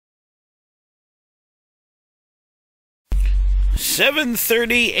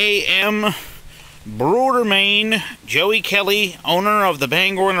7:30 a.m. Brewer, Maine. Joey Kelly, owner of the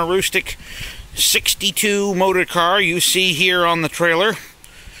Bangor and Aroostook 62 motor car you see here on the trailer.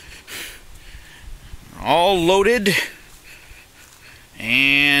 All loaded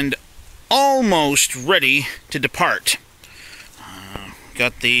and almost ready to depart.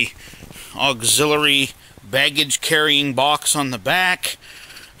 Got the auxiliary baggage carrying box on the back,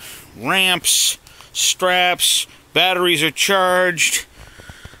 ramps, straps, batteries are charged,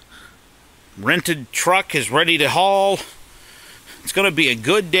 rented truck is ready to haul. It's going to be a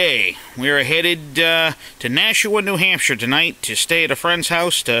good day. We are headed to Nashua, New Hampshire tonight to stay at a friend's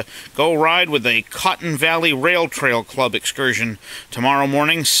house to go ride with a Cotton Valley Rail Trail Club excursion tomorrow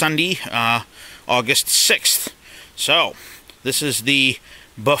morning, Sunday, August 6th. So, this is the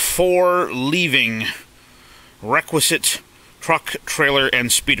before leaving requisite truck, trailer,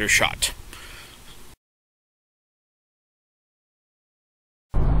 and speeder shot.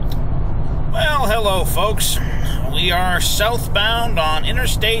 Well, hello folks. We are southbound on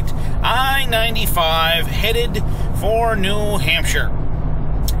Interstate I-95 headed for New Hampshire.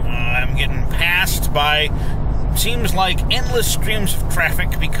 I'm getting passed by seems like endless streams of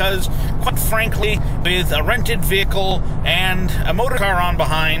traffic because, quite frankly, with a rented vehicle and a motor car on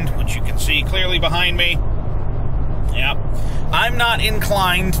behind, which you can see clearly behind me, yep, I'm not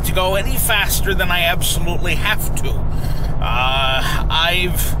inclined to go any faster than I absolutely have to.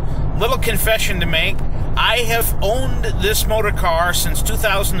 Little confession to make. I have owned this motor car since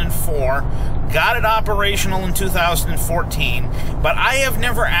 2004, got it operational in 2014, but I have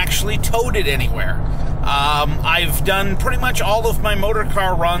never actually towed it anywhere. I've done pretty much all of my motor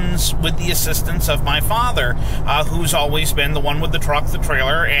car runs with the assistance of my father, who's always been the one with the truck, the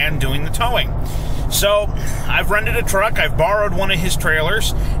trailer, and doing the towing. So, I've rented a truck, I've borrowed one of his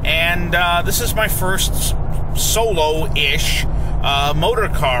trailers, and this is my first solo-ish motor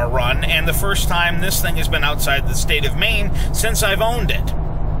car run, and the first time this thing has been outside the state of Maine since I've owned it.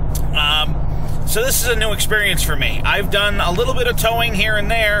 So this is a new experience for me. I've done a little bit of towing here and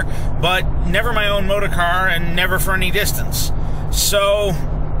there, but never my own motor car and never for any distance. So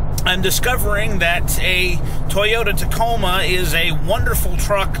I'm discovering that a Toyota Tacoma is a wonderful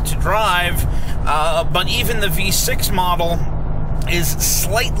truck to drive, but even the V6 model is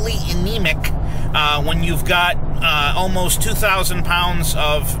slightly anemic when you've got almost 2,000 pounds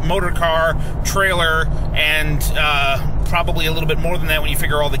of motor car, trailer, and probably a little bit more than that when you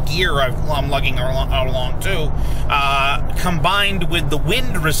figure all the gear I'm lugging along too, combined with the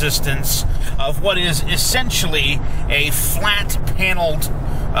wind resistance of what is essentially a flat-paneled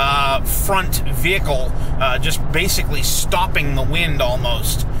front vehicle, just basically stopping the wind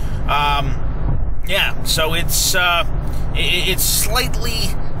almost. Yeah, so it's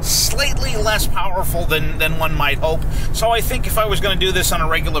slightly less powerful than one might hope. So I think if I was going to do this on a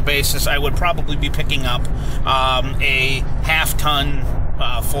regular basis, I would probably be picking up a half-ton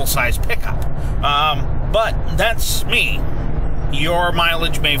full-size pickup. But that's me. Your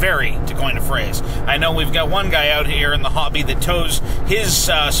mileage may vary, to coin a phrase. I know we've got one guy out here in the hobby that tows his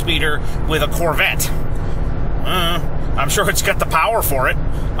speeder with a Corvette. I'm sure it's got the power for it.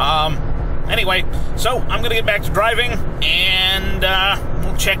 Anyway, so I'm going to get back to driving, and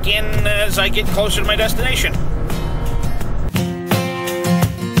we'll check in as I get closer to my destination.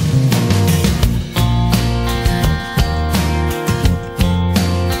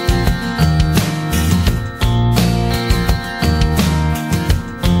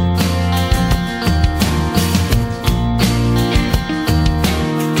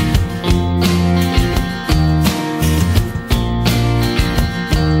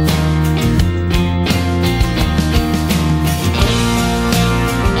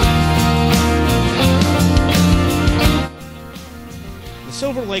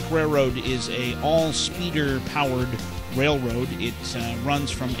 Silver Lake Railroad is a all-speeder powered railroad. It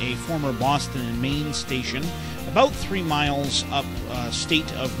runs from a former Boston and Maine station about 3 miles up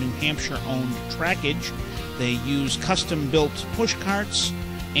state of New Hampshire-owned trackage. They use custom-built push carts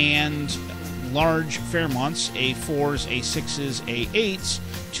and large Fairmonts, A4s, A6s, A8s,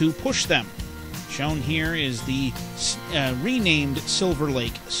 to push them. Shown here is the renamed Silver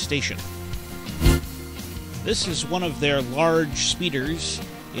Lake Station. This is one of their large speeders.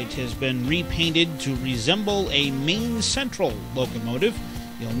 It has been repainted to resemble a Maine Central locomotive.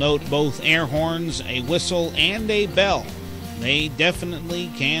 You'll note both air horns, a whistle, and a bell. They definitely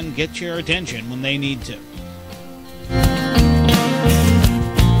can get your attention when they need to.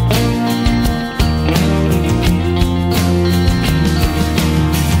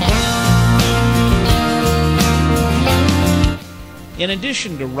 In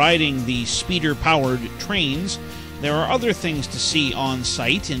addition to riding the speeder-powered trains, There are other things to see on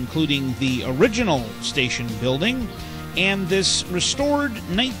site, including the original station building and this restored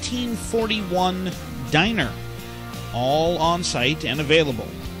 1941 diner, all on site and available.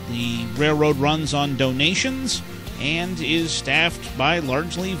 The railroad runs on donations and is staffed by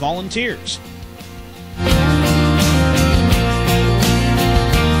largely volunteers.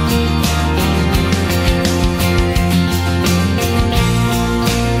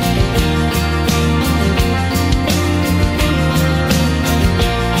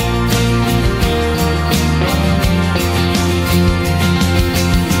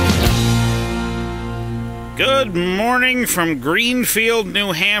 Good morning from Greenfield,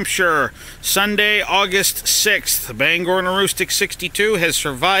 New Hampshire. Sunday, August 6th. The Bangor and Aroostook 62 has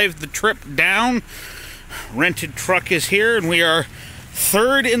survived the trip down. Rented truck is here, and we are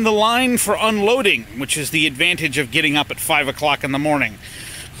third in the line for unloading, which is the advantage of getting up at 5 o'clock in the morning.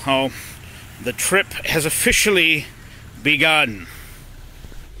 Oh, the trip has officially begun.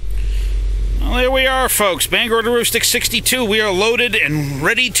 Well, there we are, folks. Bangor and Aroostook 62. We are loaded and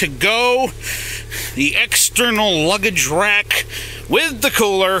ready to go. The external luggage rack with the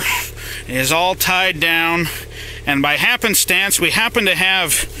cooler is all tied down. And by happenstance, we happen to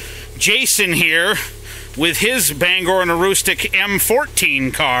have Jason here with his Bangor and Aroostook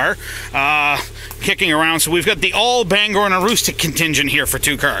M14 car kicking around. So we've got the all Bangor and Aroostook contingent here for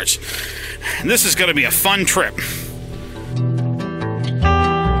 2 cars. And this is going to be a fun trip.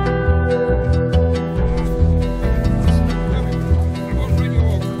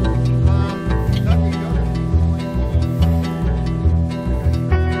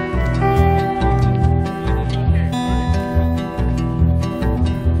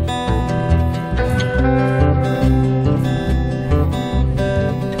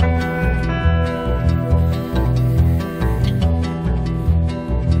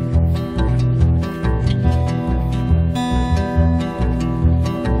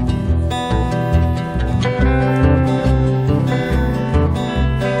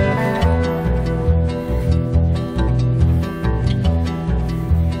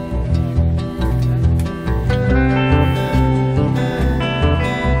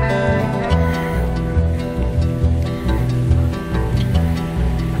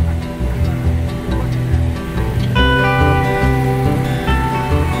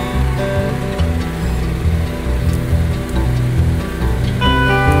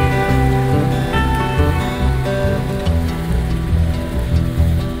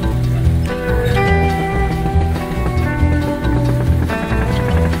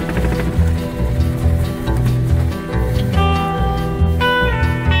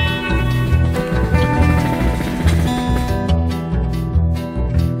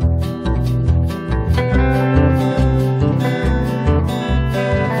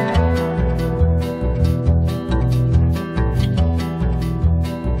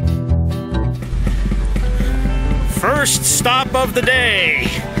 First stop of the day,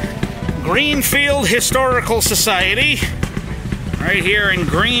 Greenfield Historical Society, right here in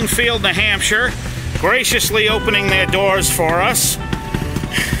Greenfield, New Hampshire, graciously opening their doors for us.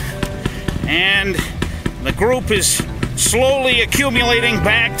 And the group is slowly accumulating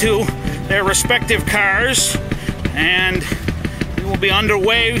back to their respective cars, and we will be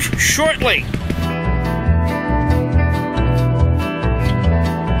underway shortly.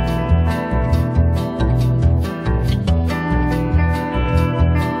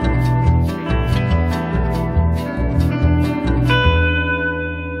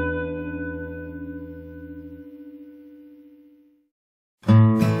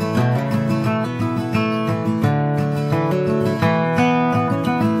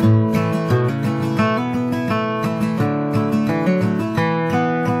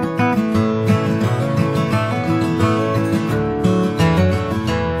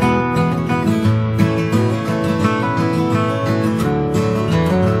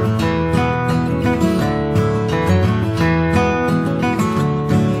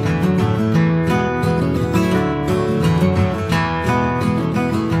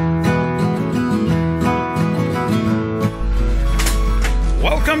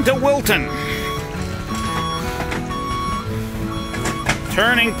 Welcome to Wilton.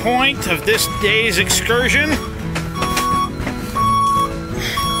 Turning point of this day's excursion.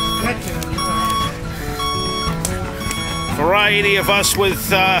 Variety of us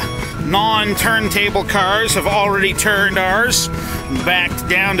with non-turntable cars have already turned ours and backed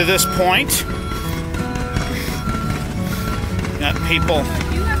down to this point. Got people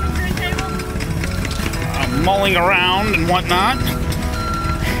mulling around and whatnot.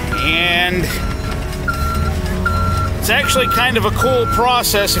 And It's actually kind of a cool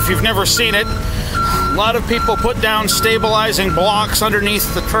process if you've never seen it. A lot of people put down stabilizing blocks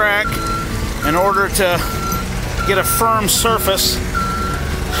underneath the track in order to get a firm surface.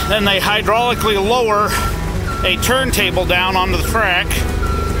 Then they hydraulically lower a turntable down onto the track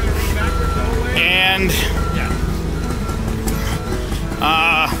and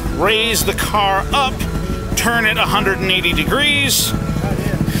raise the car up, turn it 180 degrees,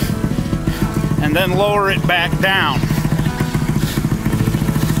 and then lower it back down.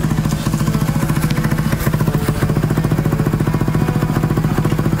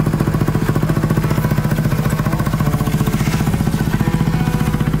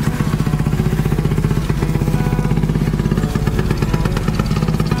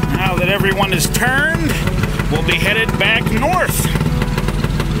 Now that everyone is turned, we'll be headed back north.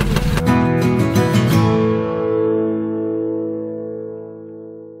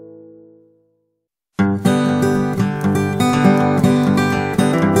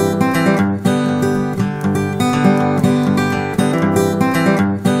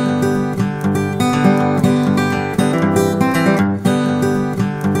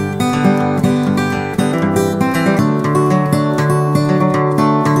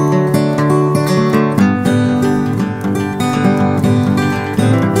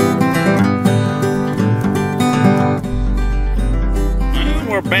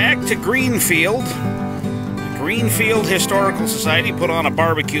 To Greenfield. The Greenfield Historical Society put on a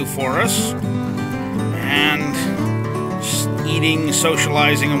barbecue for us, and just eating,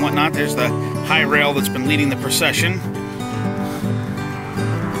 socializing, and whatnot. There's the high rail that's been leading the procession,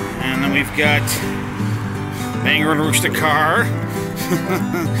 and then we've got Bangor and Rooster Car,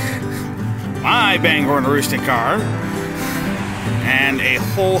 my Bangor and Rooster Car, and a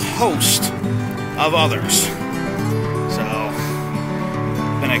whole host of others.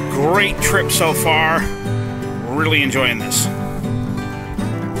 Been a great trip so far. Really enjoying this.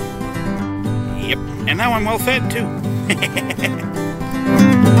 Yep, and now I'm well fed too.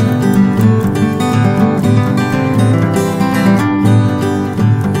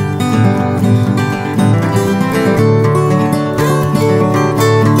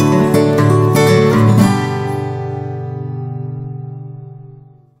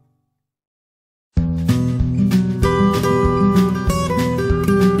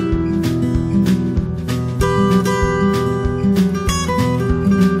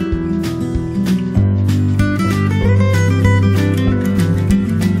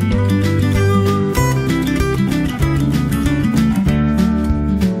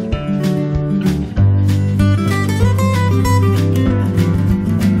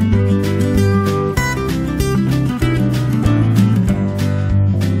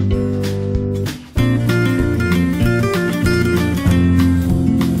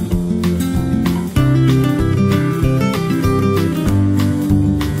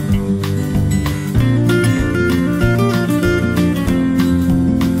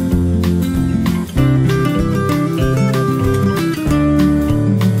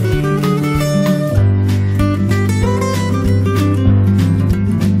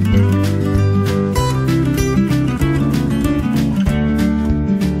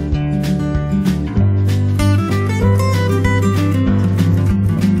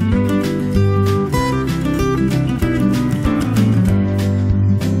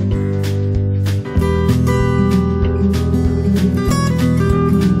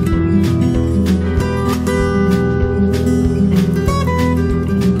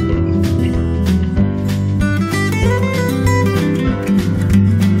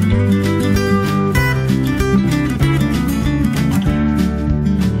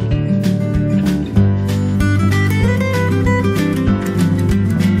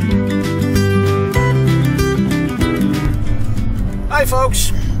 Hi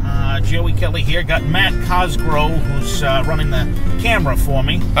folks, Joey Kelly here. Got Matt Cosgrove, who's running the camera for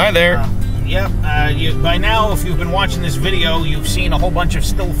me. Hi there. By now, if you've been watching this video, you've seen a whole bunch of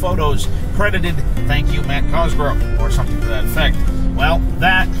still photos credited, thank you, Matt Cosgrove, or something to that effect. Well,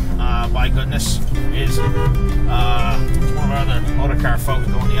 that, by goodness, is one of our other motorcar folks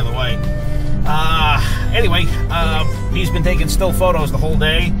going the other way. Anyway, he's been taking still photos the whole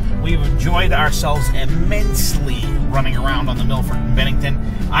day. We've enjoyed ourselves immensely running around on the Milford and Bennington.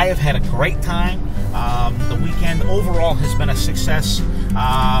 I have had a great time. The weekend overall has been a success.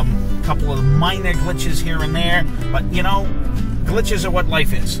 A couple of minor glitches here and there, but you know, glitches are what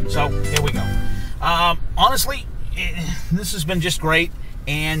life is. So here we go. Honestly, this has been just great,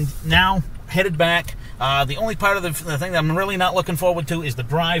 and now headed back. The only part of the thing that I'm really not looking forward to is the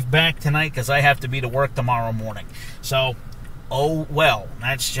drive back tonight, because I have to be to work tomorrow morning. So, oh well,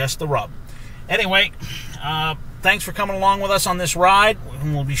 that's just the rub. Anyway, thanks for coming along with us on this ride.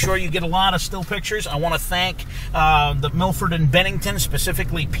 We'll be sure you get a lot of still pictures. I want to thank the Milford and Bennington,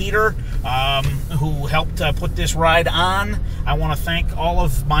 specifically Peter, who helped put this ride on. I want to thank all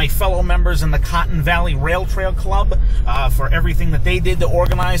of my fellow members in the Cotton Valley Rail Trail Club for everything that they did to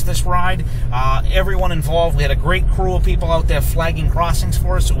organize this ride. Everyone involved. We had a great crew of people out there flagging crossings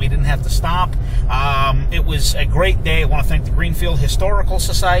for us, so we didn't have to stop. It was a great day. I want to thank the Greenfield Historical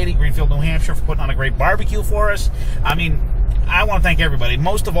Society, Greenfield, New Hampshire, for putting on a great barbecue for us. I mean, I want to thank everybody.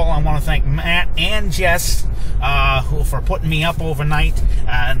 Most of all, I want to thank Matt and Jess for putting me up overnight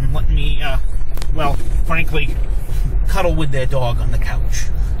and letting me, well, frankly, cuddle with their dog on the couch.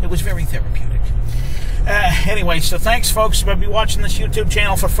 It was very therapeutic. Anyway, so thanks, folks. We'll be watching this YouTube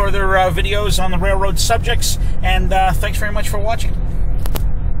channel for further videos on the railroad subjects, and thanks very much for watching.